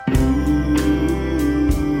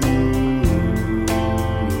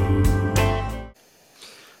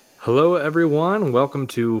Hello, everyone. Welcome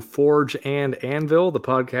to Forge and Anvil, the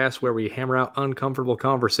podcast where we hammer out uncomfortable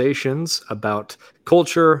conversations about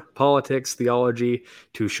culture, politics, theology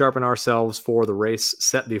to sharpen ourselves for the race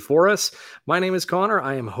set before us. My name is Connor.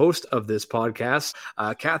 I am host of this podcast.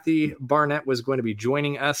 Kathy Barnette was going to be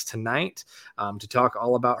joining us tonight to talk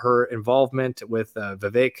all about her involvement with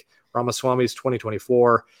Vivek Ramaswamy's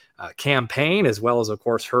 2024 campaign, as well as, of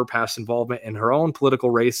course, her past involvement in her own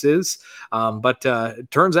political races. But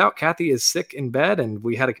it turns out Kathy is sick in bed, and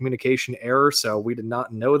we had a communication error, so we did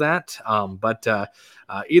not know that. But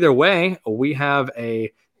either way, we have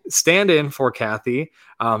a stand-in for Kathy.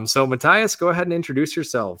 So Matthias, go ahead and introduce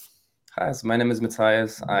yourself. Hi, so my name is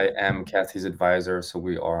Matthias. I am Kathy's advisor, so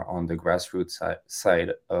we are on the Grassroots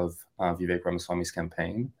side of Vivek Ramaswamy's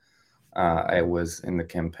campaign. I was in the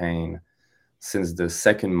campaign since the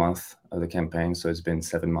second month of the campaign, so it's been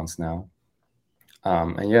 7 months now.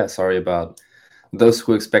 And yeah, sorry about those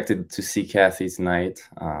who expected to see Kathy tonight.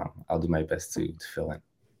 I'll do my best to fill in.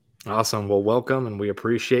 Awesome. Well, welcome, and we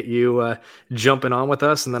appreciate you jumping on with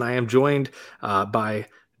us. And then I am joined by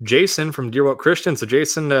Jason from Dear Woke Christian. So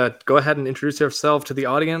Jason, go ahead and introduce yourself to the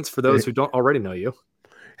audience for those who don't already know you.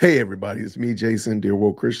 Hey, everybody. It's me, Jason, Dear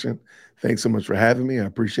Woke Christian. Thanks so much for having me. I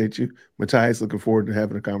appreciate you. Matthias, looking forward to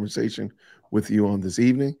having a conversation with you on this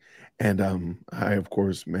evening. And I, of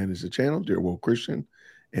course, manage the channel, Dear Woke Christian,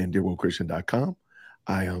 and DearWokeChristian.com.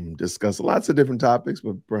 I discuss lots of different topics,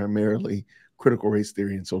 but primarily critical race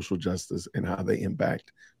theory and social justice and how they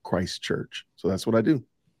impact Christ's church. So that's what I do.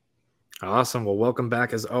 Awesome. Well, welcome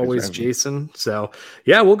back as always, Jason. So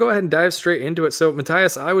yeah, we'll go ahead and dive straight into it. So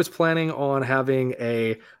Matthias, I was planning on having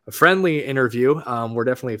a friendly interview. We're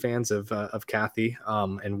definitely fans of Kathy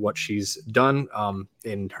and what she's done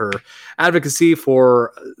in her advocacy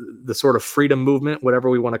for the sort of freedom movement,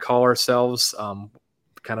 whatever we want to call ourselves,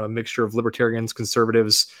 kind of a mixture of libertarians,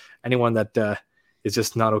 conservatives, anyone that is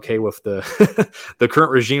just not okay with the the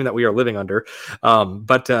current regime that we are living under.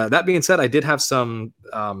 But that being said, I did have some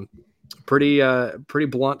pretty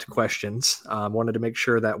blunt questions. Wanted to make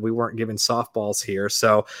sure that we weren't giving softballs here.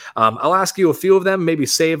 So I'll ask you a few of them, maybe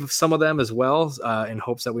save some of them as well, in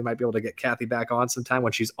hopes that we might be able to get Kathy back on sometime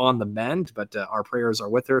when she's on the mend. But our prayers are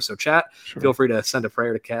with her. So chat, Feel free to send a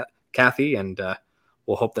prayer to Kathy, and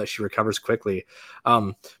we'll hope that she recovers quickly.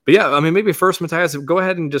 But yeah, I mean, maybe first, Matthias, go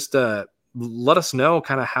ahead and just let us know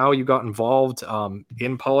kind of how you got involved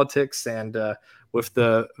in politics and with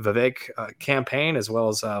the Vivek campaign, as well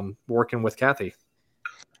as working with Kathy.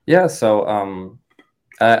 Yeah, so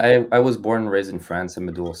I was born and raised in France. I'm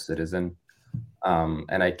a dual citizen.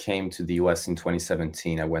 And I came to the US in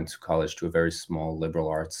 2017. I went to college to a very small liberal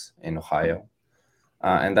arts in Ohio.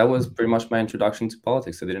 And that was pretty much my introduction to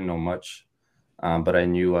politics. I didn't know much, but I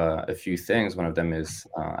knew a few things. One of them is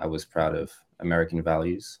I was proud of American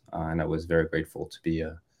values, and I was very grateful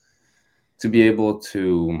to be able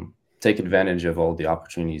to take advantage of all the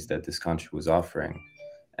opportunities that this country was offering.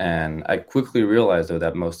 And I quickly realized, though,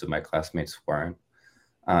 that most of my classmates weren't.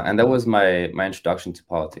 And that was my introduction to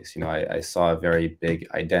politics. You know, I saw a very big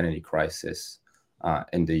identity crisis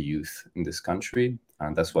in the youth in this country,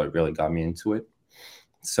 and that's what really got me into it.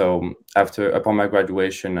 So upon my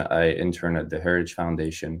graduation, I interned at the Heritage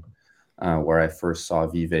Foundation, where I first saw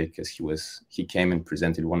Vivek as he came and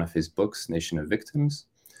presented one of his books, Nation of Victims.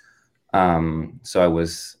 So I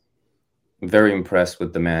was very impressed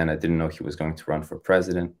with the man. I didn't know he was going to run for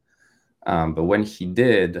president. But when he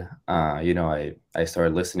did, I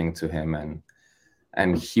started listening to him,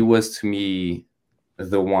 and he was, to me,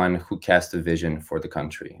 the one who cast a vision for the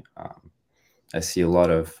country. I see a lot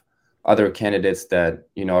of other candidates that,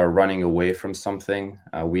 are running away from something.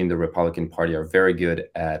 We in the Republican Party are very good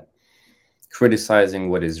at criticizing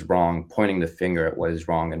what is wrong, pointing the finger at what is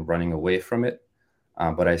wrong, and running away from it.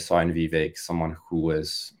 But I saw in Vivek someone who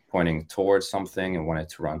was pointing towards something and wanted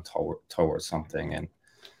to run towards something.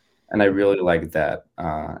 And I really liked that.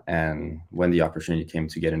 And when the opportunity came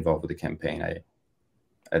to get involved with the campaign,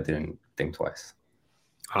 I didn't think twice.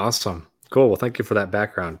 Awesome. Cool. Well, thank you for that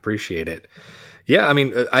background. Appreciate it. Yeah, I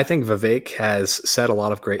mean, I think Vivek has said a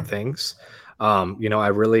lot of great things. I'm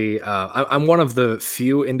one of the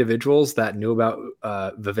few individuals that knew about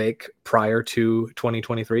Vivek prior to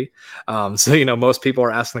 2023. So, most people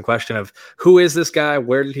are asking the question of who is this guy?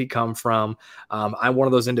 Where did he come from? I'm one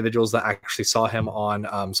of those individuals that actually saw him on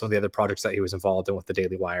some of the other projects that he was involved in with the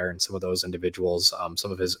Daily Wire, and some of those individuals,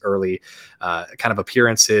 some of his early kind of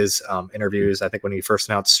appearances, interviews. I think when he first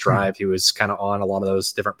announced Strive, he was kind of on a lot of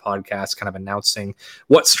those different podcasts, kind of announcing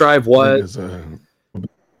what Strive was. There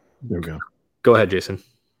we go. Go ahead, Jason.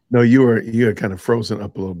 No, you were kind of frozen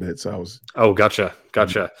up a little bit, so I was. Oh, gotcha.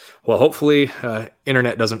 Well, hopefully,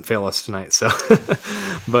 internet doesn't fail us tonight. So,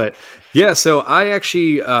 but yeah, so I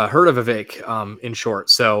actually heard of Vivek in short.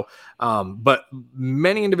 So, but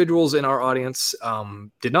many individuals in our audience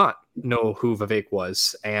did not know who Vivek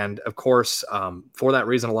was, and of course, for that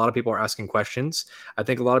reason, a lot of people are asking questions. I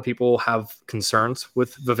think a lot of people have concerns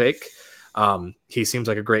with Vivek. He seems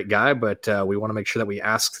like a great guy, but we want to make sure that we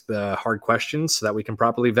ask the hard questions so that we can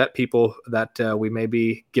properly vet people that we may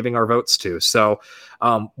be giving our votes to. So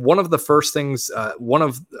one of the first things, one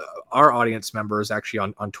of our audience members actually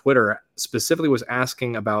on Twitter specifically was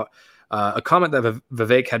asking about a comment that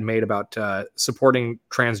Vivek had made about supporting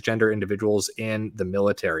transgender individuals in the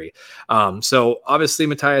military. So obviously,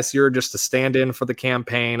 Matthias, you're just a stand-in for the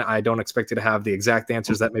campaign. I don't expect you to have the exact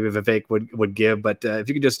answers that maybe Vivek would give, but if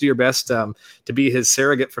you could just do your best to be his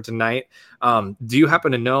surrogate for tonight. Do you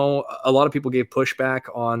happen to know, a lot of people gave pushback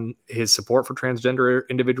on his support for transgender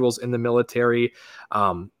individuals in the military.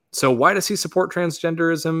 So why does he support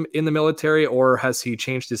transgenderism in the military, or has he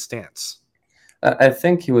changed his stance? I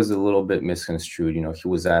think he was a little bit misconstrued. You know, he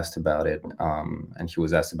was asked about it, and he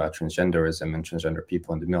was asked about transgenderism and transgender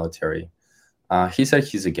people in the military. He said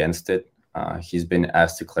he's against it. He's been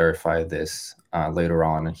asked to clarify this later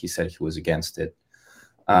on, and he said he was against it.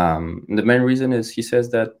 The main reason is he says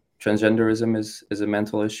that transgenderism is a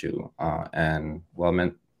mental issue, and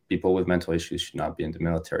people with mental issues should not be in the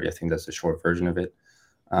military. I think that's the short version of it.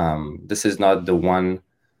 This is not the one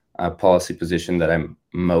policy position that I'm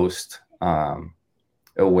most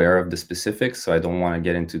aware of the specifics, so I don't want to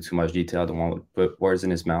get into too much detail. I don't want to put words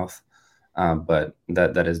in his mouth, but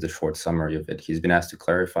that is the short summary of it. He's been asked to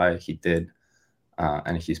clarify. He did,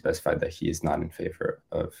 and he specified that he is not in favor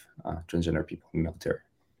of transgender people in the military.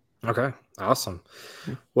 Okay, awesome.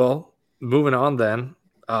 Well, moving on then,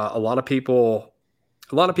 a lot of people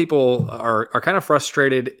are kind of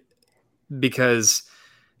frustrated because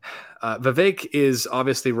Vivek is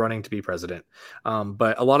obviously running to be president,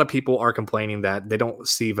 but a lot of people are complaining that they don't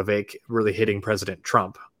see Vivek really hitting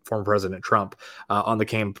former President Trump, on the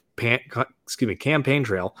campaign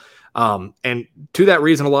trail. And to that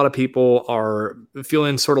reason, a lot of people are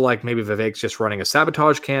feeling sort of like maybe Vivek's just running a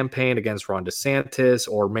sabotage campaign against Ron DeSantis,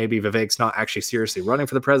 or maybe Vivek's not actually seriously running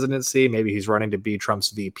for the presidency. Maybe he's running to be Trump's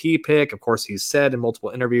VP pick. Of course, he's said in multiple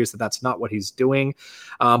interviews that that's not what he's doing.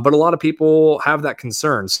 But a lot of people have that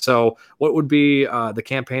concern. So what would be the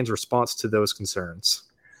campaign's response to those concerns?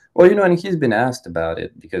 Well, you know, and he's been asked about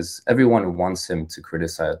it because everyone wants him to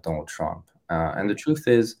criticize Donald Trump. And the truth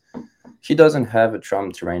is, he doesn't have a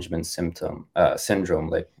Trump derangement syndrome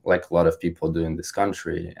like a lot of people do in this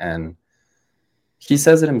country. And he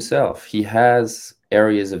says it himself. He has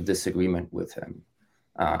areas of disagreement with him.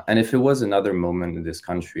 And if it was another moment in this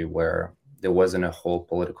country where there wasn't a whole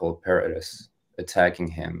political apparatus attacking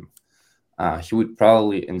him, he would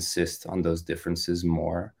probably insist on those differences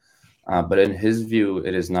more. But in his view,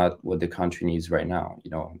 it is not what the country needs right now.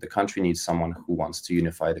 You know, the country needs someone who wants to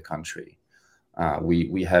unify the country.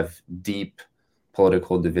 We have deep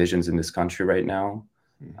political divisions in this country right now,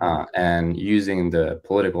 and using the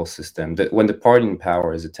political system, when the party in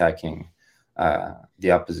power is attacking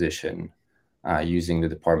the opposition, using the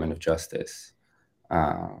Department of Justice,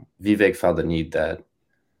 Vivek felt the need that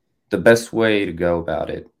the best way to go about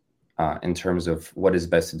it, in terms of what is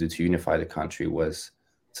best to do to unify the country, was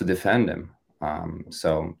to defend him.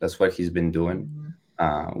 So that's what he's been doing.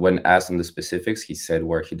 When asked on the specifics, he said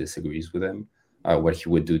where he disagrees with him, what he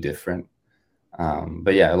would do different.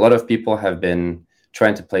 But yeah, a lot of people have been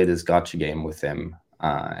trying to play this gotcha game with him,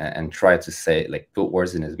 and try to say, like, put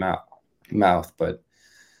words in his mouth. But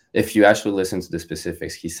if you actually listen to the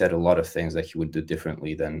specifics, he said a lot of things that he would do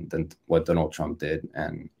differently than what Donald Trump did,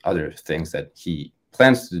 and other things that he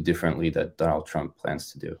plans to do differently that Donald Trump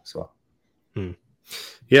plans to do as well.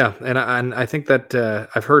 Yeah, and I think that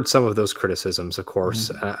I've heard some of those criticisms, of course.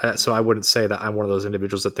 So I wouldn't say that I'm one of those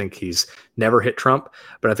individuals that think he's never hit Trump,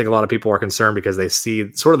 but I think a lot of people are concerned because they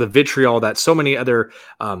see sort of the vitriol that so many other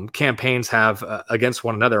campaigns have against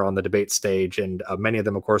one another on the debate stage, and many of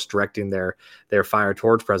them, of course, directing their fire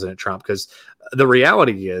towards President Trump. Because the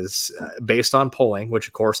reality is, based on polling, which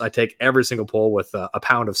of course I take every single poll with a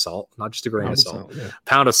pound of salt, not just a grain of salt,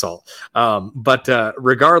 pound of salt. But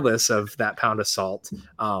regardless of that pound of salt,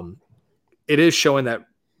 it is showing that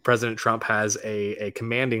President Trump has a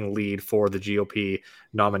commanding lead for the GOP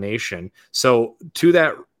nomination. So to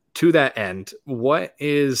that end, what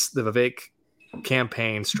is the Vivek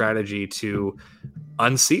campaign strategy to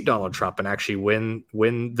unseat Donald Trump and actually win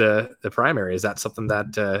the primary? Is that something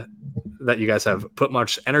that that you guys have put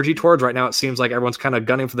much energy towards? Right now, it seems like everyone's kind of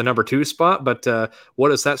gunning for the number 2 spot, but what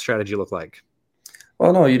does that strategy look like?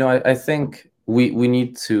 Well, no, I think we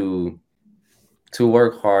need to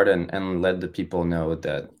work hard and let the people know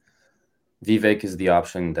that Vivek is the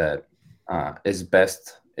option that is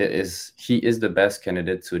best. He is the best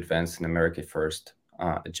candidate to advance an America First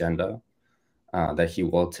agenda. That he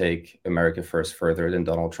will take America First further than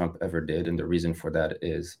Donald Trump ever did, and the reason for that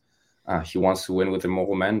is he wants to win with a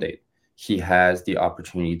moral mandate. He has the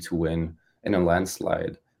opportunity to win in a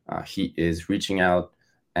landslide. He is reaching out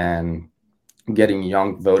and getting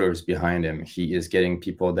young voters behind him. He is getting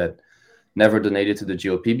people that never donated to the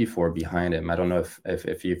GOP before behind him. I don't know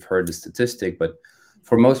if you've heard the statistic, but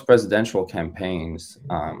for most presidential campaigns,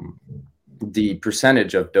 the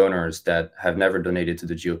percentage of donors that have never donated to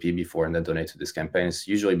the GOP before and then donate to this campaign is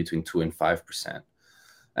usually between 2 and 5%.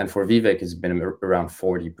 And for Vivek, it's been around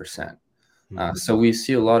 40%. So we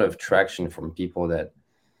see a lot of traction from people that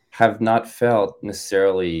have not felt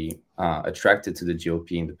necessarily attracted to the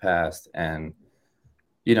GOP in the past. And,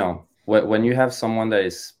 when you have someone that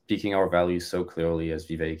is speaking our values so clearly as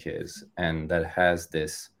Vivek is, and that has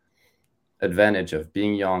this advantage of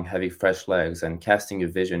being young, having fresh legs, and casting a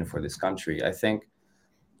vision for this country, I think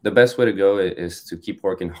the best way to go is to keep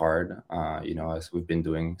working hard, as we've been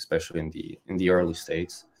doing, especially in the early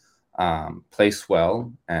states, place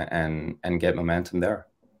well and get momentum there.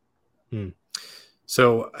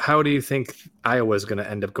 So how do you think Iowa is going to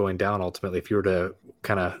end up going down ultimately if you were to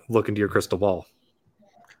kind of look into your crystal ball?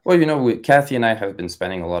 Well, Kathy and I have been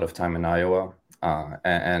spending a lot of time in Iowa,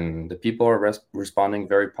 and the people are responding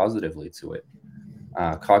very positively to it.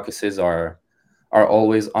 Caucuses are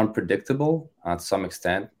always unpredictable to some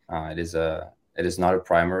extent. It is not a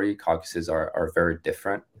primary. Caucuses are very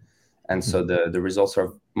different, and so the results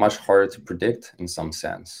are much harder to predict in some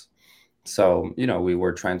sense. So we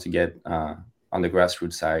were trying to get on the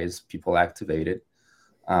grassroots side people activated,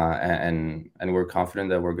 and we're confident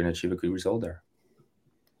that we're going to achieve a good result there.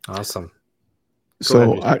 Awesome.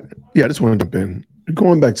 So I just wanted to jump in.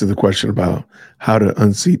 Going back to the question about how to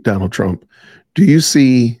unseat Donald Trump, do you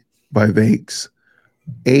see Vivek's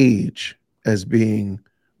age as being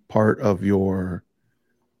part of your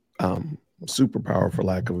superpower, for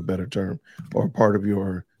lack of a better term, or part of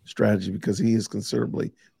your strategy? Because he is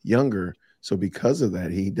considerably younger. So because of that,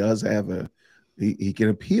 he does have he can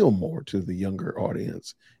appeal more to the younger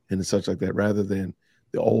audience and such like that, rather than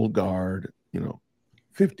the old guard,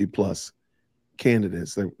 50 plus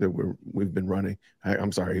candidates that we've been running.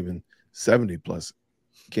 I'm sorry, even 70 plus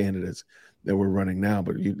candidates that we're running now.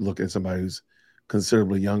 But you look at somebody who's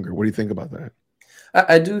considerably younger. What do you think about that?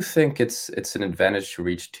 I do think it's an advantage to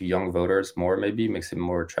reach to young voters more. Maybe makes it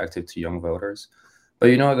more attractive to young voters. But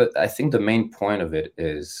that I think the main point of it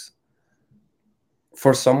is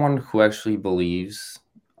for someone who actually believes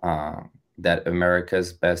that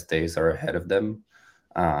America's best days are ahead of them.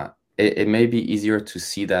 It may be easier to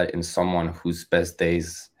see that in someone whose best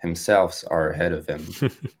days himself are ahead of him.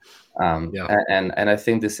 And I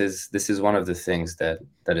think this is one of the things that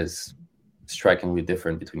is strikingly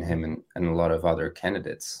different between him and a lot of other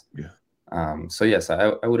candidates. So yes,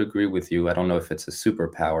 I would agree with you. I don't know if it's a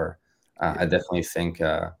superpower. I definitely think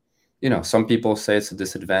some people say it's a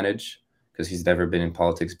disadvantage because he's never been in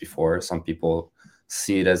politics before. Some people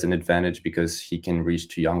see it as an advantage because he can reach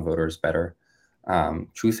to young voters better.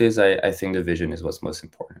 Truth is, I think the vision is what's most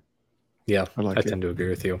important. Yeah, I tend to agree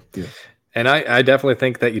with you. Yeah. And I definitely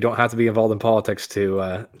think that you don't have to be involved in politics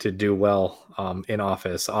to do well in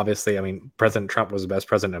office. Obviously, I mean, President Trump was the best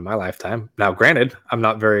president in my lifetime. Now, granted, I'm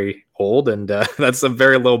not very old, and that's a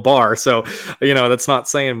very low bar. So, that's not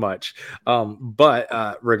saying much.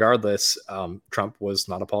 But regardless, Trump was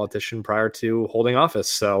not a politician prior to holding office.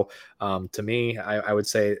 So, to me, I would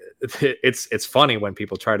say it's funny when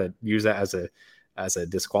people try to use that as a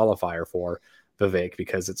disqualifier for Vivek,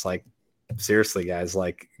 because it's like, seriously, guys,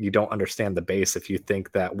 like, you don't understand the base if you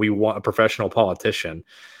think that we want a professional politician.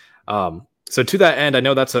 So to that end, I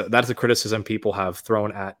know that's a criticism people have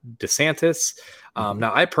thrown at DeSantis.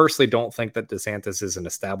 Now, I personally don't think that DeSantis is an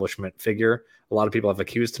establishment figure. A lot of people have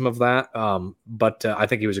accused him of that, but I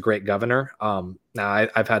think he was a great governor. Now,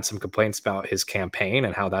 I've had some complaints about his campaign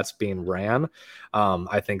and how that's being ran.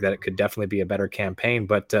 I think that it could definitely be a better campaign.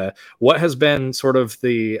 But what has been sort of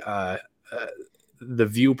the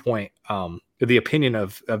viewpoint, the opinion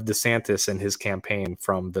of DeSantis and his campaign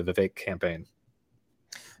from the Vivek campaign?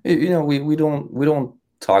 We don't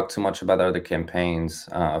talk too much about other campaigns.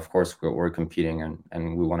 Of course, we're competing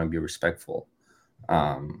and we want to be respectful.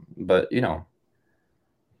 But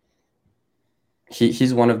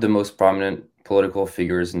he's one of the most prominent political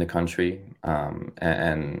figures in the country,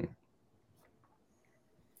 and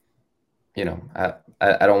you know,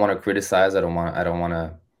 I don't want to criticize. I don't want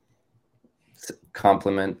to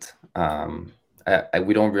compliment.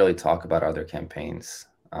 We don't really talk about other campaigns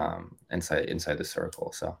inside the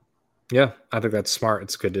circle. So Yeah, I think that's smart.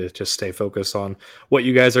 It's good to just stay focused on what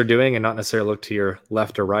you guys are doing and not necessarily look to your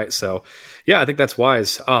left or right. So, yeah, I think that's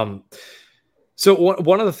wise. So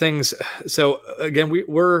one of the things, so again,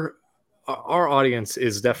 we're our audience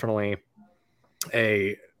is definitely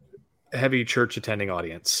a heavy church attending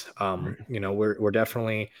audience. Right. We're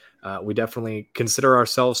definitely we definitely consider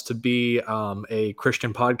ourselves to be a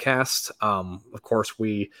Christian podcast. Of course,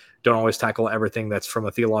 we don't always tackle everything that's from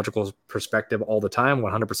a theological perspective all the time,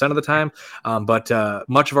 100% of the time. But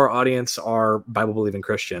much of our audience are Bible believing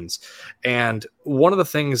Christians. And one of the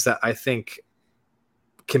things that I think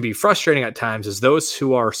can be frustrating at times is those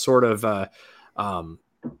who are sort of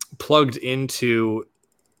plugged into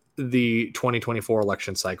the 2024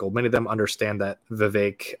 election cycle. Many of them understand that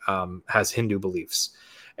Vivek has Hindu beliefs.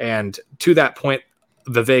 And to that point,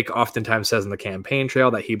 Vivek oftentimes says in the campaign trail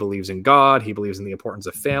that he believes in God, he believes in the importance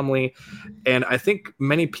of family. And I think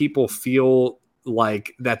many people feel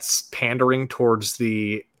like that's pandering towards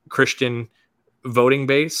the Christian voting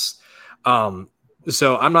base.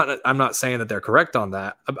 So I'm not saying that they're correct on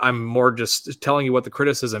that. I'm more just telling you what the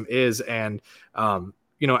criticism is, and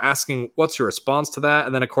asking what's your response to that.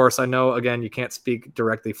 And then, of course, I know, again, you can't speak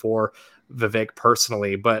directly for Vivek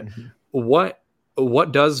personally, but what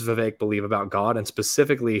does Vivek believe about God, and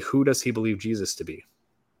specifically, who does he believe Jesus to be?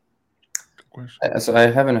 So I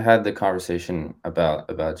haven't had the conversation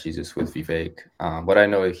about Jesus with Vivek, but I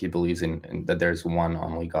know he believes in that there's one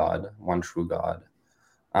only God, one true God.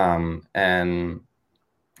 And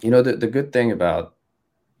the good thing about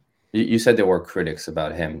you said there were critics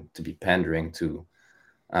about him to be pandering to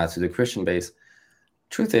the Christian base.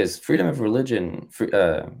 Truth is, freedom of religion,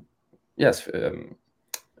 yes,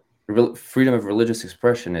 freedom of religious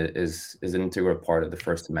expression is an integral part of the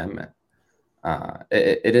First Amendment.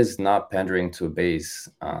 It is not pandering to a base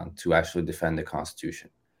to actually defend the Constitution.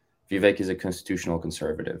 Vivek is a constitutional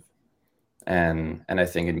conservative, and I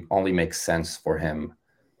think it only makes sense for him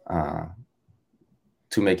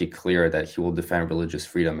to make it clear that he will defend religious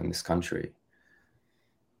freedom in this country.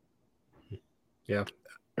 Yeah,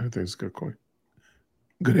 I think it's a good point.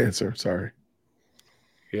 Good answer. Sorry.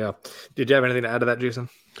 Yeah. Did you have anything to add to that, Jason?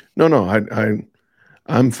 No.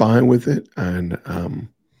 I'm fine with it, and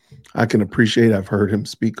I can appreciate. I've heard him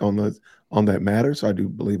speak on that matter, so I do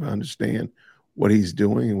believe I understand what he's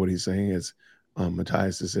doing and what he's saying. As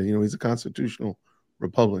Matthias has said, he's a constitutional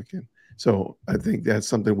Republican, so I think that's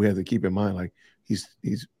something we have to keep in mind. Like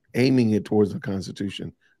he's aiming it towards the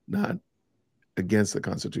Constitution, not against the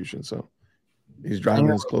Constitution. So he's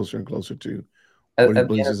driving us closer and closer to what he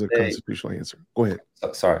believes is a constitutional answer. Go ahead.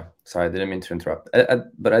 Sorry, I didn't mean to interrupt.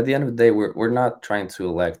 But at the end of the day, we're not trying to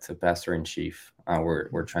elect a pastor in chief.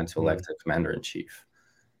 We're trying to elect a commander in chief,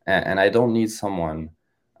 and I don't need someone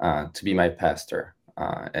to be my pastor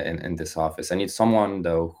in this office. I need someone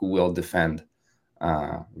though who will defend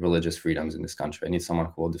religious freedoms in this country. I need someone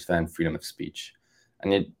who will defend freedom of speech. I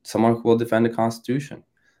need someone who will defend the Constitution,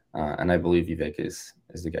 and I believe Vivek is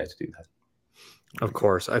the guy to do that. Of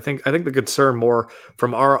course, I think the concern more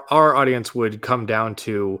from our audience would come down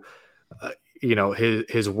to,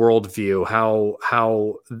 his worldview,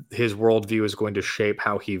 how his worldview is going to shape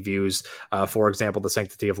how he views, for example, the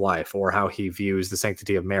sanctity of life, or how he views the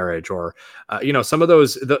sanctity of marriage, or some of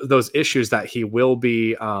those issues that he will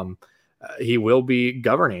be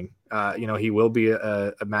governing. He will be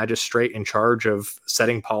a magistrate in charge of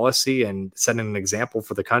setting policy and setting an example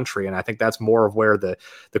for the country. And I think that's more of where the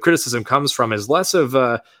criticism comes from, is less of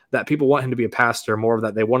that people want him to be a pastor, more of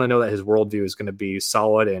that they want to know that his worldview is going to be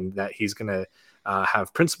solid, and that he's going to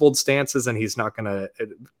have principled stances, and he's not going to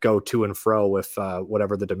go to and fro with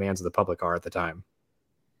whatever the demands of the public are at the time.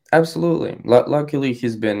 Absolutely. Luckily,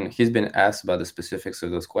 he's been asked about the specifics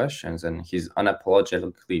of those questions, and he's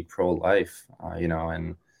unapologetically pro-life.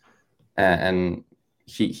 And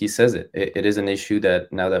he says it is an issue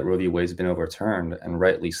that, now that Roe v. Wade has been overturned, and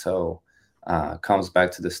rightly so, comes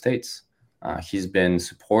back to the states. He's been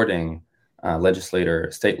supporting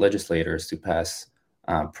state legislators to pass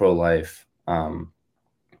pro-life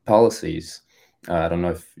policies. I don't know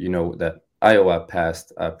if you know that Iowa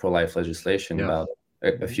passed pro-life legislation about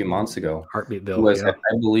a few months ago. Heartbeat bill. Was, I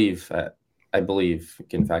believe, you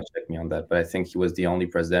can fact check me on that, but I think he was the only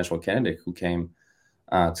presidential candidate who came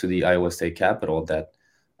to the Iowa State Capitol that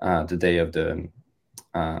the day of the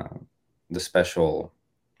special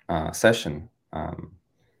session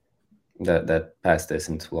that passed this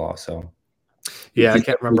into law. So yeah, I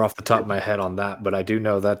can't remember off the top of my head on that, but I do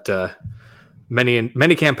know that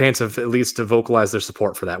many campaigns have at least vocalized their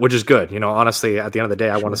support for that, which is good. Honestly, at the end of the day,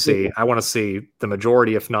 I want to see the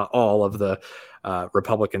majority, if not all, of the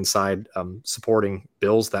Republican side supporting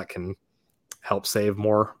bills that can help save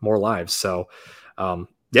more lives. So,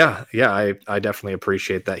 yeah, I definitely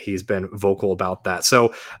appreciate that he's been vocal about that.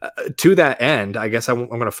 So, to that end, I guess I'm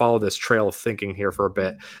going to follow this trail of thinking here for a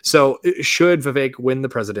bit. So, should Vivek win the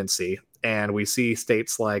presidency, and we see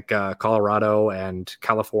states like Colorado and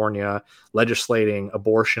California legislating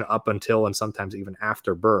abortion up until and sometimes even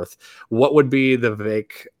after birth, what would be the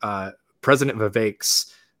President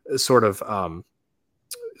Vivek's sort of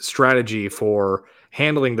strategy for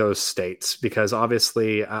handling those states? Because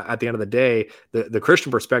obviously at the end of the day, the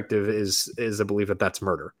Christian perspective is a belief that that's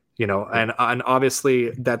murder, and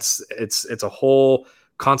obviously it's a whole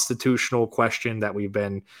constitutional question that we've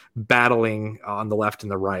been battling on the left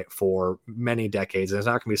and the right for many decades, and it's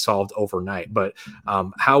not going to be solved overnight. But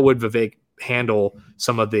how would Vivek handle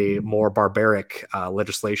some of the more barbaric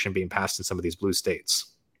legislation being passed in some of these blue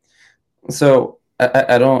states? So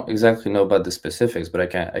I don't exactly know about the specifics,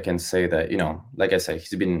 but I can say that, like I said,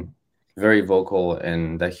 he's been very vocal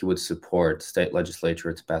in that he would support state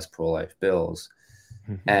legislature to pass pro-life bills.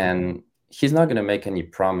 Mm-hmm. And he's not going to make any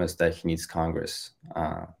promise that he needs Congress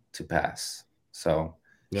to pass. So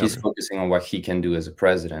he's focusing on what he can do as a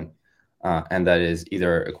president. And that is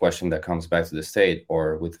either a question that comes back to the state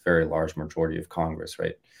or with very large majority of Congress,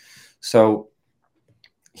 right? So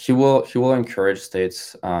he will encourage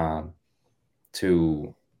states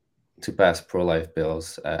to pass pro-life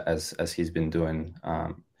bills as he's been doing,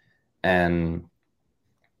 and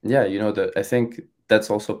yeah, I think that's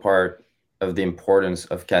also part of the importance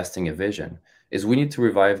of casting a vision. Is we need to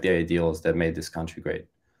revive the ideals that made this country great,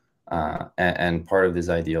 and part of these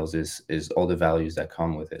ideals is all the values that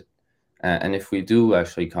come with it. And if we do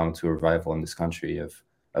actually come to a revival in this country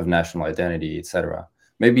of national identity, etc.,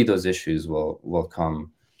 maybe those issues will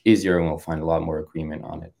come easier, and we'll find a lot more agreement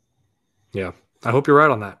on it. Yeah, I hope you're right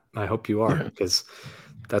on that. I hope you are, because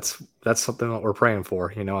that's something that we're praying for.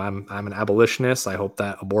 I'm an abolitionist. I hope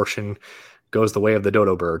that abortion goes the way of the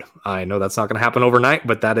dodo bird. I know that's not going to happen overnight,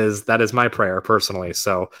 but that is my prayer personally.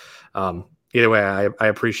 So either way, I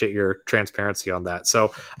appreciate your transparency on that.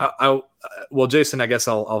 So well, Jason, I guess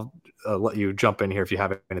I'll let you jump in here if you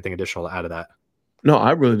have anything additional to add to that. No,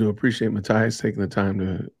 I really do appreciate Matthias taking the time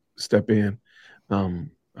to step in.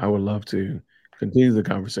 I would love to continue the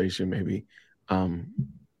conversation maybe when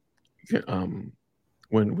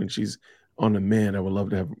she's on the mend. I would love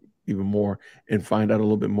to have even more and find out a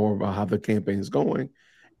little bit more about how the campaign is going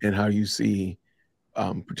and how you see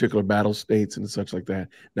particular battle states and such like that.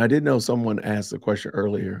 Now, I did know someone asked a question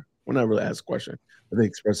earlier. Well, not really asked a question, but they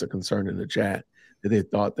expressed a concern in the chat that they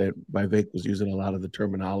thought that Vivek was using a lot of the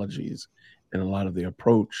terminologies and a lot of the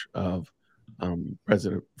approach of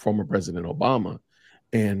former President Obama.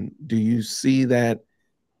 And do you see that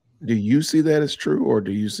as true, or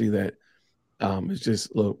do you see that it's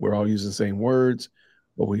just, look, we're all using the same words,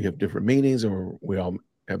 but we have different meanings, or we all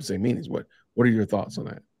have the same meanings? What are your thoughts on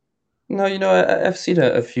that? No, I've seen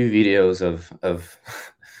a few videos of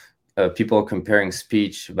people comparing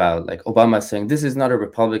speech about, like, Obama saying this is not a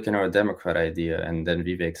Republican or a Democrat idea, and then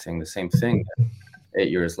Vivek saying the same thing 8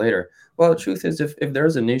 years later. Well, the truth is, if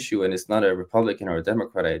there's an issue and it's not a Republican or a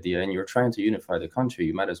Democrat idea, and you're trying to unify the country,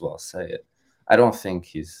 you might as well say it. I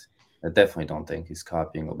definitely don't think he's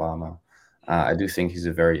copying Obama. I do think he's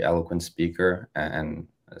a very eloquent speaker, and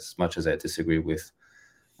as much as I disagree with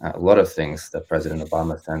a lot of things that President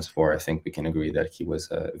Obama stands for, I think we can agree that he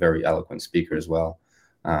was a very eloquent speaker as well.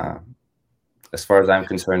 As far as I'm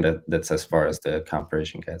concerned, that's as far as the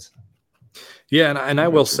comparison gets. Yeah, and I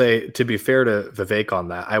will say, to be fair to Vivek on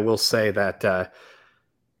that, I will say that,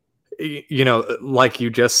 like you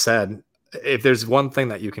just said, if there's one thing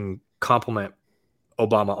that you can compliment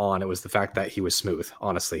Obama on, it was the fact that he was smooth.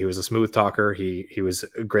 Honestly, he was a smooth talker. He was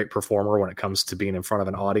a great performer when it comes to being in front of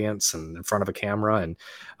an audience and in front of a camera. And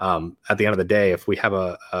at the end of the day, if we have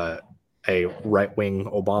a right-wing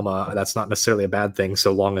Obama, that's not necessarily a bad thing,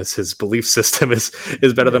 so long as his belief system is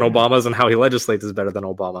better than Obama's and how he legislates is better than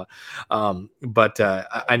Obama. But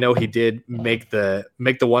I know he did make the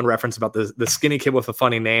one reference about the skinny kid with a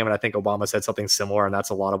funny name, and I think Obama said something similar, and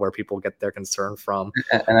that's a lot of where people get their concern from.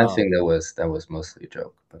 And I think that was mostly a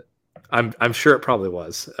joke, but I'm sure it probably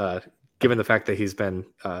was. Given the fact that he's been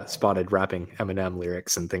spotted rapping Eminem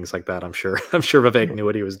lyrics and things like that, I'm sure Vivek knew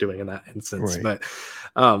what he was doing in that instance. Right.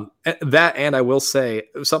 But that, and I will say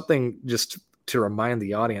something just to remind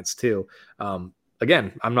the audience too.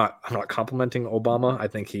 again, I'm not complimenting Obama. I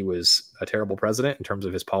think he was a terrible president in terms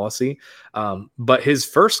of his policy. But his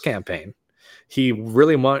first campaign, he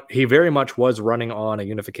very much was running on a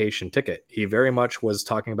unification ticket. He very much was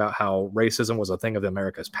talking about how racism was a thing of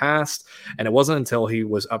America's past. And it wasn't until he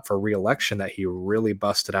was up for re-election that he really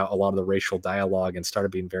busted out a lot of the racial dialogue and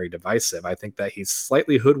started being very divisive. I think that he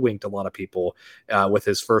slightly hoodwinked a lot of people with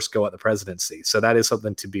his first go at the presidency. So that is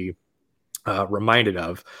something to be reminded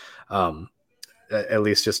of. At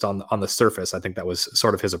least just on the surface, I think that was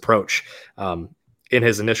sort of his approach in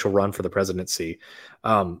his initial run for the presidency.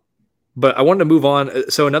 But I wanted to move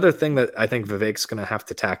on. So another thing that I think Vivek's going to have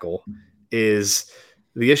to tackle is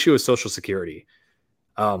the issue of Social Security.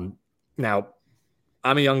 Now,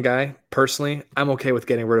 I'm a young guy. Personally, I'm okay with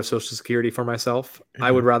getting rid of Social Security for myself. Mm-hmm. I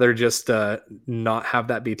would rather just not have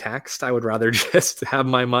that be taxed. I would rather just have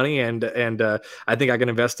my money, and I think I can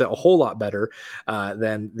invest it a whole lot better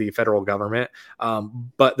than the federal government.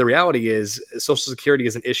 But the reality is Social Security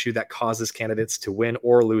is an issue that causes candidates to win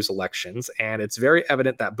or lose elections. And it's very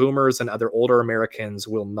evident that boomers and other older Americans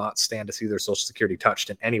will not stand to see their Social Security touched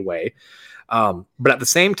in any way. But at the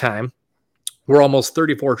same time, we're almost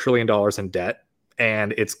 $34 trillion in debt,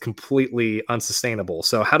 and it's completely unsustainable.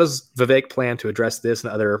 So how does Vivek plan to address this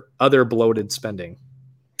and other bloated spending?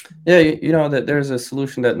 Yeah, that there's a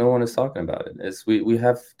solution that no one is talking about. We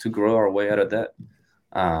have to grow our way out of debt.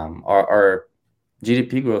 Our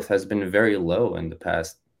GDP growth has been very low in the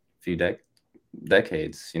past few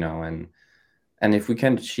decades, and if we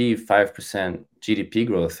can achieve 5% GDP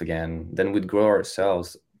growth again, then we'd grow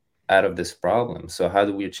ourselves out of this problem. So how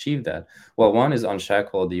do we achieve that? Well, one is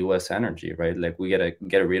unshackle the U.S. energy, right? Like we gotta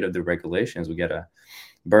get rid of the regulations. We gotta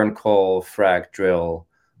burn coal, frack, drill,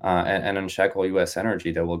 and unshackle U.S.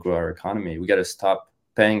 energy that will grow our economy. We gotta stop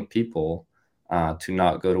paying people to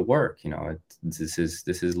not go to work. This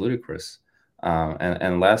is ludicrous.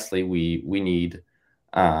 And lastly, we need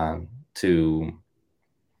to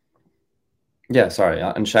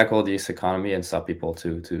unshackle this economy and stop people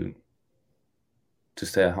to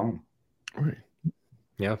stay at home. Right.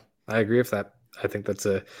 Yeah, I agree with that. I think that's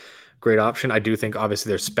a great option. I do think obviously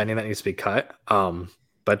there's spending that needs to be cut.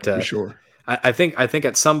 But for sure. I think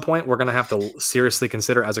at some point we're going to have to seriously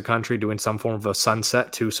consider as a country doing some form of a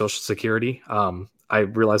sunset to Social Security. I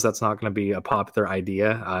realize that's not going to be a popular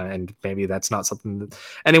idea, and maybe that's not something that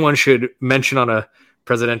anyone should mention on a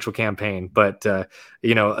presidential campaign. But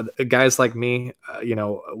guys like me,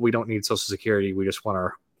 we don't need Social Security. We just want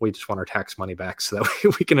our tax money back so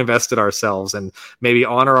that we can invest it ourselves and maybe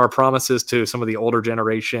honor our promises to some of the older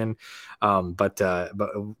generation. But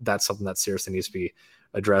that's something that seriously needs to be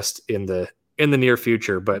addressed in the near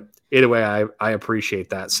future. But either way, I appreciate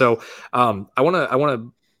that. So I want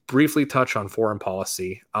to briefly touch on foreign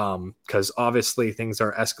policy because obviously things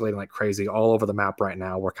are escalating like crazy all over the map right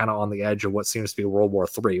now. We're kind of on the edge of what seems to be World War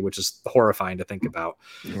III, which is horrifying to think about.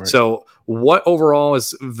 Right. So what overall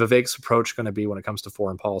is Vivek's approach going to be when it comes to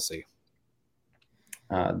foreign policy?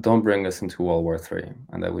 Don't bring us into World War III,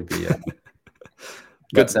 and that would be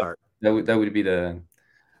good start. That would be the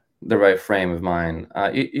right frame of mind.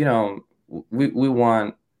 We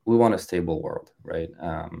want a stable world, right?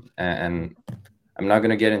 And I'm not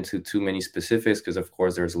going to get into too many specifics because, of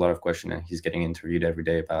course, there's a lot of questions and he's getting interviewed every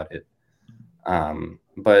day about it.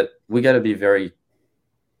 But we got to be very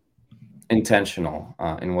intentional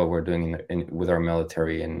in what we're doing with our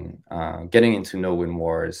military and getting into no-win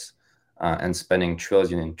wars and spending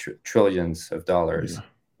trillions of dollars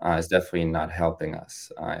is definitely not helping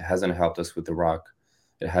us. It hasn't helped us with Iraq.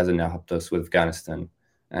 It hasn't helped us with Afghanistan.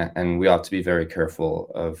 And we ought to be very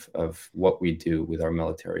careful of what we do with our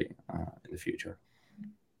military in the future.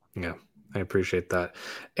 Yeah, I appreciate that.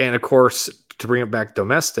 And of course, to bring it back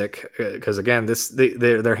domestic, because again,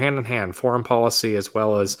 they're hand in hand, foreign policy as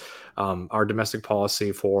well as our domestic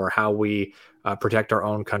policy for how we protect our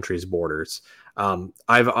own country's borders.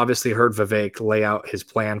 I've obviously heard Vivek lay out his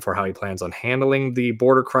plan for how he plans on handling the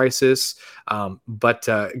border crisis. But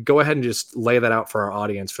go ahead and just lay that out for our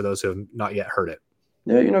audience, for those who have not yet heard it.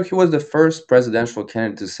 Yeah, he was the first presidential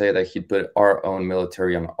candidate to say that he'd put our own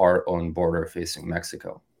military on our own border facing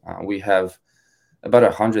Mexico. We have about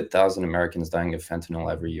 100,000 Americans dying of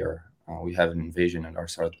fentanyl every year. We have an invasion at our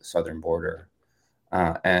southern border,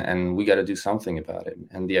 and we got to do something about it.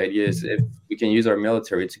 And the idea is if we can use our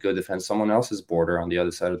military to go defend someone else's border on the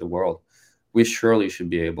other side of the world, we surely should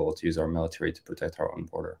be able to use our military to protect our own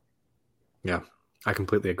border. Yeah, I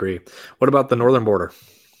completely agree. What about the northern border?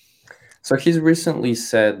 So he's recently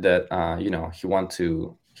said that he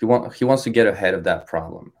wants to get ahead of that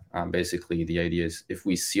problem. Basically, the idea is if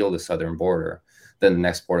we seal the southern border, then the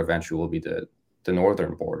next port of entry will be the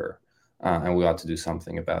northern border. and we ought to do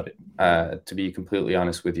something about it. To be completely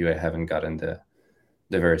honest with you, I haven't gotten the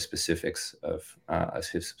very specifics of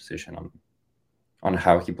his position on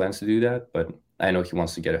how he plans to do that, but I know he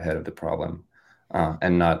wants to get ahead of the problem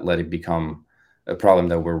and not let it become a problem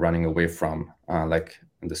that we're running away from, like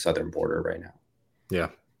in the southern border right now. Yeah,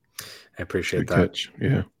 I appreciate Good that. catch.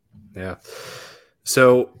 Yeah. Yeah.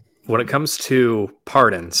 So when it comes to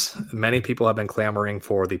pardons, many people have been clamoring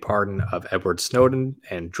for the pardon of Edward Snowden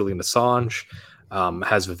and Julian Assange.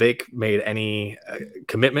 Has Vivek made any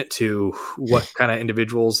commitment to what kind of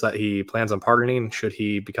individuals that he plans on pardoning should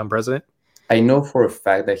he become president? I know for a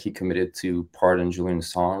fact that he committed to pardon Julian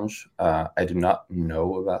Assange. I do not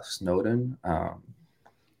know about Snowden.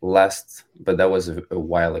 But that was a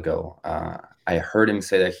while ago. I heard him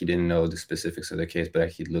say that he didn't know the specifics of the case, but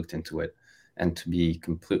that he looked into it. And to be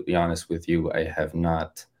completely honest with you, I have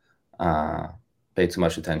not paid too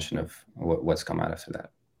much attention of what's come out after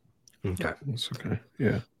that. Okay. That's okay.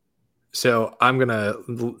 Yeah. So I'm gonna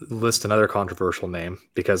list another controversial name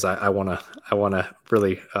because I wanna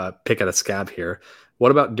really pick at a scab here.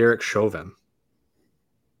 What about Derek Chauvin?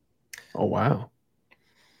 Oh wow.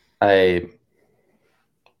 I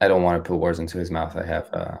don't want to put words into his mouth.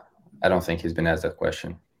 I don't think he's been asked that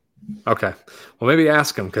question. Okay, well maybe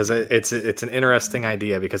ask him because it's an interesting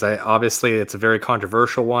idea because obviously it's a very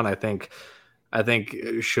controversial one. I think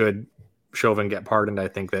should Chauvin get pardoned, I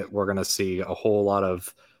think that we're going to see a whole lot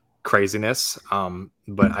of craziness.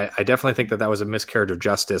 But I definitely think that was a miscarriage of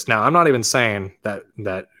justice. Now, I'm not even saying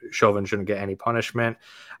that Chauvin shouldn't get any punishment.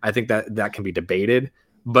 I think that can be debated,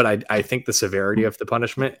 but I think the severity of the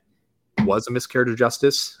punishment was a miscarriage of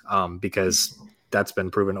justice because that's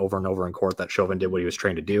been proven over and over in court that Chauvin did what he was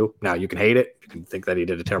trained to do. Now, you can hate it. You can think that he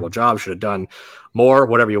did a terrible job, should have done more,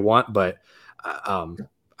 whatever you want. But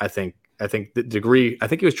I think the degree, I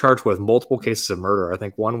think he was charged with multiple cases of murder. I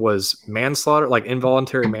think one was manslaughter, like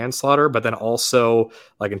involuntary manslaughter, but then also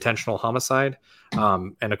like intentional homicide.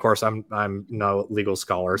 And of course, I'm no legal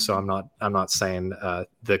scholar, so I'm not saying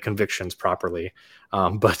the convictions properly.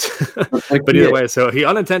 But either way, so he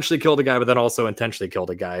unintentionally killed a guy, but then also intentionally killed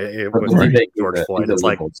a guy. It was like George Floyd. It's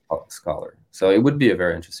like scholar, so it would be a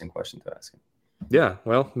very interesting question to ask him. Yeah,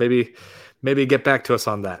 well, maybe get back to us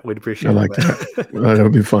on that. We'd appreciate. I like that. That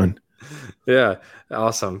would be fun. Yeah,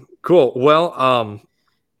 awesome, cool. Well,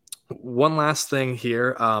 one last thing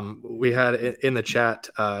here. We had in the chat,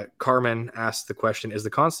 Carmen asked the question, is the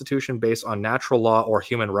Constitution based on natural law or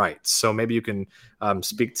human rights? So maybe you can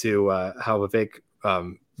speak to how Vivek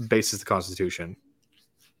bases the Constitution.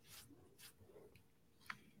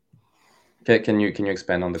 Okay, can you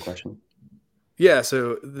expand on the question? Yeah,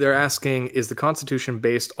 so they're asking, is the Constitution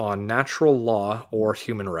based on natural law or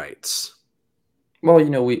human rights? Well,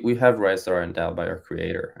 we have rights that are endowed by our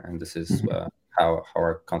Creator, and this is how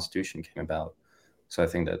our Constitution came about. So I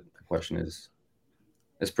think that the question is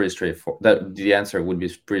pretty straightforward. That the answer would be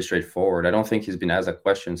pretty straightforward. I don't think he's been asked that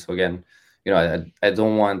question. So again, I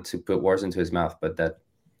don't want to put words into his mouth, but that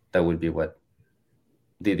would be what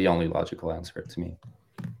the only logical answer to me.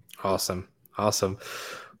 Awesome.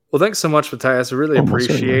 Well, thanks so much, Matthias. I really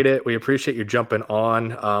appreciate it. We appreciate you jumping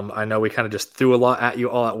on. I know we kind of just threw a lot at you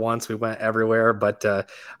all at once. We went everywhere, but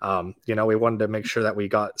we wanted to make sure that we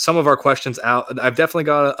got some of our questions out. I've definitely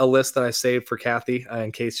got a list that I saved for Kathy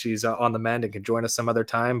in case she's on the mend and can join us some other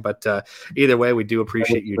time. But either way, we do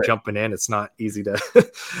appreciate you jumping in. It's not easy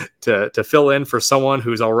to to fill in for someone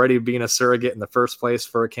who's already been a surrogate in the first place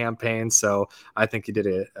for a campaign. So I think you did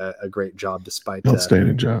a great job despite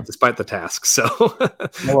outstanding job despite the task. So.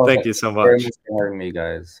 Thank you so much. Very much for having me,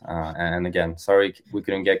 guys. And again, sorry we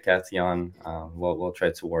couldn't get Kathy on. We'll try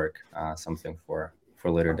to work something for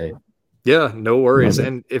later date. Yeah, no worries.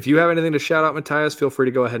 And if you have anything to shout out, Matthias, feel free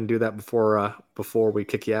to go ahead and do that before we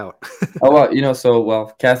kick you out.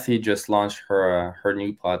 Kathy just launched her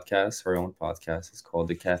new podcast, her own podcast. It's called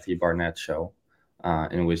the Kathy Barnette Show,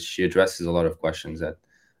 in which she addresses a lot of questions that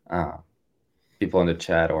people in the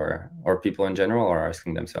chat or people in general are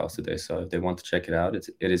asking themselves today. So if they want to check it out, it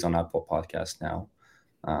is on Apple Podcast now.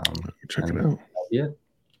 Check it out. Yeah.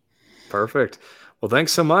 Perfect. Well,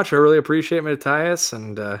 thanks so much. I really appreciate it, Matthias,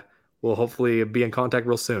 and we'll hopefully be in contact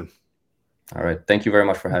real soon. All right. Thank you very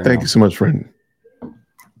much for having me. Thank you so much, friend.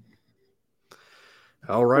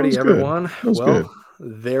 All righty, everyone. Well,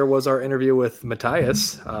 there was our interview with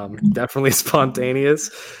Matthias. Definitely spontaneous.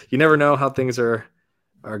 You never know how things are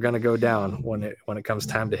going to go down when it comes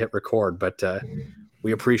time to hit record, but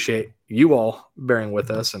we appreciate you all bearing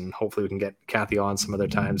with us, and hopefully we can get Kathy on some other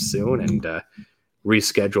time soon and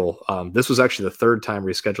reschedule. This was actually the third time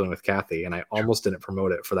rescheduling with Kathy, and I almost didn't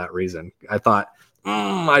promote it for that reason. I thought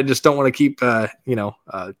I just don't want to keep,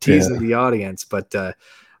 teasing the audience. But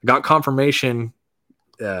got confirmation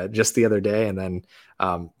just the other day, and then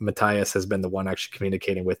Matthias has been the one actually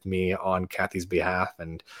communicating with me on Kathy's behalf.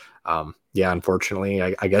 And unfortunately,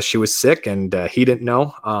 I guess she was sick, and he didn't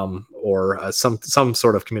know, or some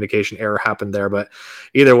sort of communication error happened there. But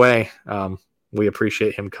either way, we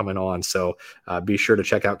appreciate him coming on. So be sure to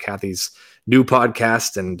check out Kathy's new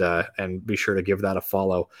podcast, and be sure to give that a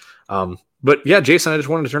follow. But yeah, Jason, I just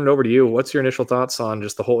wanted to turn it over to you. What's your initial thoughts on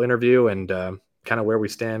just the whole interview and kind of where we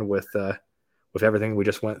stand with everything we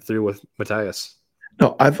just went through with Matthias?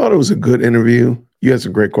 No, I thought it was a good interview. You had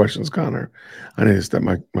some great questions, Connor. I need to step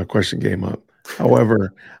my question game up.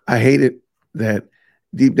 However, I hated that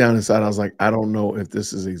deep down inside, I was like, I don't know if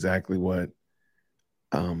this is exactly what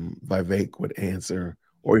Vivek would answer,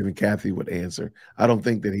 or even Kathy would answer. I don't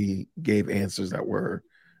think that he gave answers that were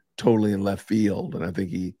totally in left field. And I think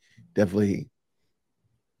he definitely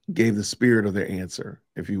gave the spirit of their answer,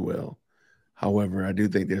 if you will. However, I do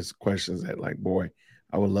think there's questions that, like, boy,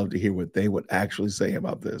 I would love to hear what they would actually say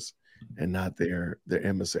about this and not their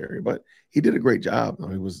emissary. But he did a great job.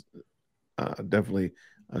 He was definitely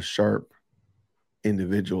a sharp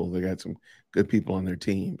individual. They got some good people on their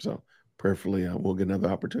team. So prayerfully, we'll get another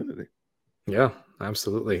opportunity. Yeah,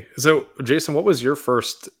 absolutely. So, Jason, what was your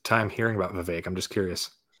first time hearing about Vivek? I'm just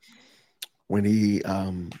curious. When he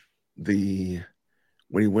when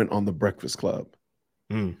he went on the Breakfast Club.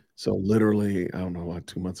 So literally, I don't know, like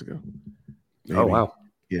 2 months ago. Maybe. Oh, wow.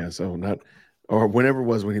 Yeah, so or whenever it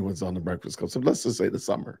was when he was on the Breakfast Club. So let's just say the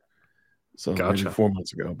summer. So Gotcha. maybe 4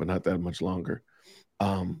 months ago, but not that much longer.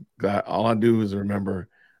 All I do is remember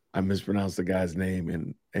I mispronounced the guy's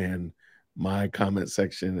name, and my comment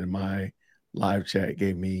section and my live chat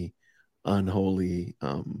gave me unholy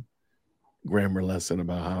grammar lesson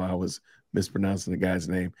about how I was mispronouncing the guy's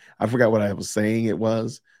name. I forgot what I was saying it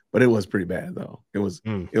was, but it was pretty bad though. It was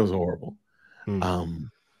horrible.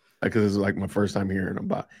 Because it was like my first time hearing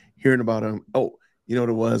about him. Oh, you know what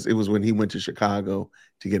it was? It was when he went to Chicago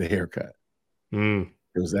to get a haircut. It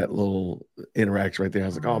was that little interaction right there. I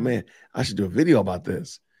was like, oh man, I should do a video about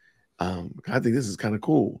this. I think this is kind of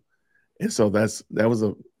cool. And so that was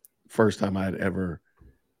the first time I'd ever.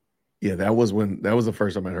 Yeah, that was the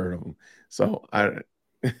first time I heard of him. So I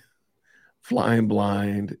flying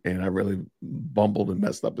blind, and I really bumbled and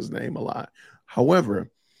messed up his name a lot. However,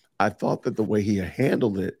 I thought that the way he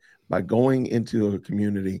handled it by going into a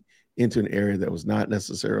community, into an area that was not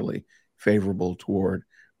necessarily favorable toward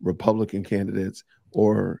Republican candidates,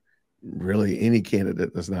 or really any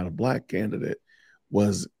candidate that's not a Black candidate,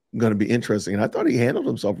 was going to be interesting. And I thought he handled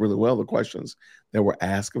himself really well. The questions that were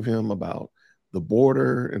asked of him about the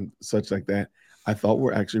border and such like that, I thought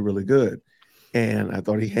were actually really good. And I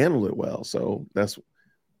thought he handled it well. So that's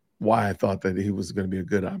why I thought that he was going to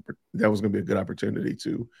be that was going to be a good opportunity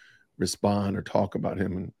to respond or talk about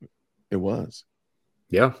him. And it was.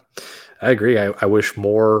 Yeah, I agree. I wish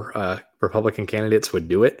more Republican candidates would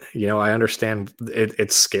do it. I understand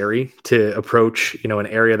it's scary to approach, an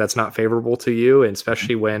area that's not favorable to you, and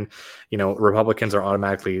especially when, Republicans are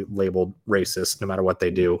automatically labeled racist no matter what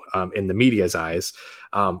they do in the media's eyes.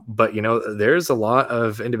 But, there's a lot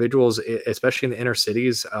of individuals, especially in the inner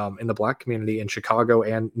cities, in the Black community in Chicago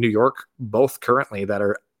and New York, both currently, that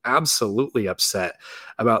are absolutely upset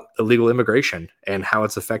about illegal immigration and how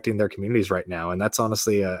it's affecting their communities right now. And that's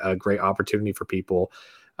honestly a great opportunity for people,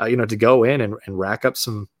 to go in and rack up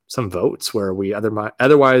some votes where we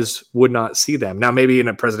otherwise would not see them. Now, maybe in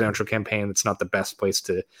a presidential campaign, it's not the best place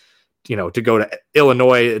to go to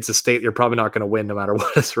Illinois. It's a state you're probably not going to win no matter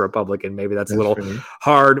what as a Republican. Maybe that's a little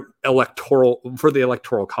hard for the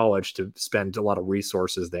electoral college to spend a lot of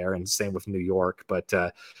resources there. And same with New York. But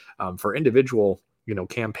for individual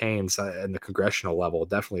campaigns in the congressional level,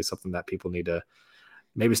 definitely something that people need to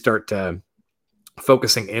maybe start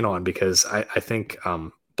focusing in on, because I think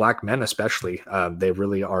Black men especially, they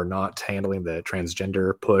really are not handling the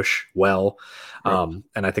transgender push well. Right.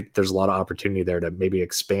 And I think there's a lot of opportunity there to maybe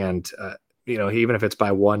expand, even if it's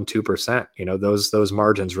by 1-2%, those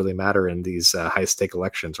margins really matter in these high stake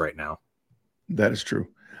elections right now. That is true.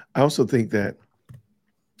 I also think that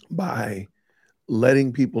by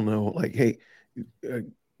letting people know, like, hey,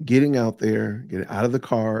 getting out there, getting out of the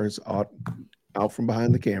cars, out from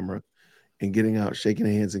behind the camera, and getting out, shaking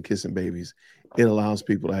hands and kissing babies, it allows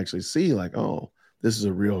people to actually see, like, oh, this is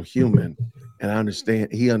a real human, and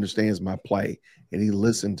he understands my plight, and he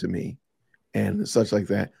listened to me, and such like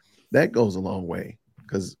that. That goes a long way,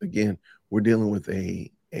 because again, we're dealing with a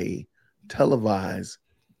televised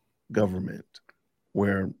government,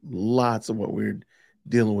 where lots of what we're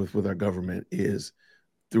dealing with our government is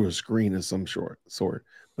through a screen of some sort,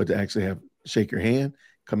 but to actually shake your hand,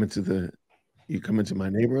 you come into my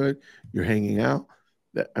neighborhood, you're hanging out.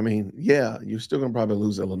 I mean, yeah, you're still gonna probably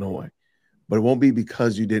lose Illinois, but it won't be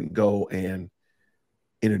because you didn't go and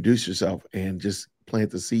introduce yourself and just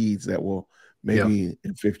plant the seeds that will maybe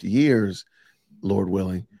in 50 years, Lord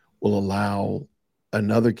willing, will allow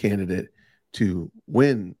another candidate to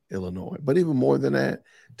win Illinois. But even more than that,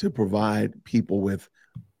 to provide people with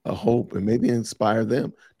a hope and maybe inspire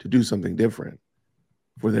them to do something different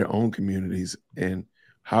for their own communities. And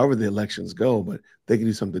however the elections go, but they can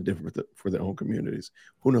do something different for their own communities.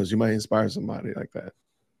 Who knows? You might inspire somebody like that.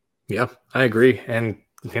 Yeah, I agree. And,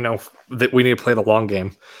 that we need to play the long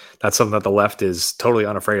game. That's something that the left is totally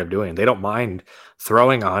unafraid of doing. They don't mind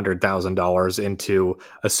throwing $100,000 into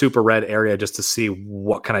a super red area just to see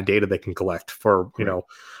what kind of data they can collect for,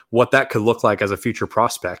 what that could look like as a future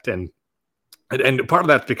prospect. And part of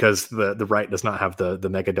that's because the right does not have the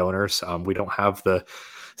mega donors. We don't have the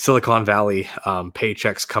Silicon Valley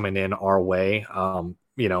paychecks coming in our way.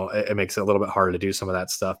 It makes it a little bit harder to do some of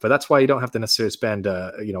that stuff. But that's why you don't have to necessarily spend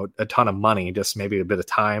a ton of money, just maybe a bit of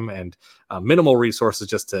time and minimal resources,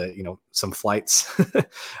 just to some flights,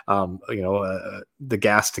 the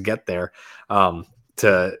gas to get there,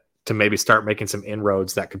 to maybe start making some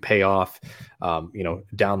inroads that could pay off,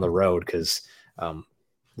 down the road. Because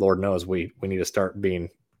Lord knows we need to start being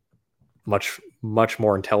much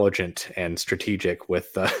more intelligent and strategic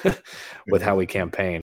with with how we campaign.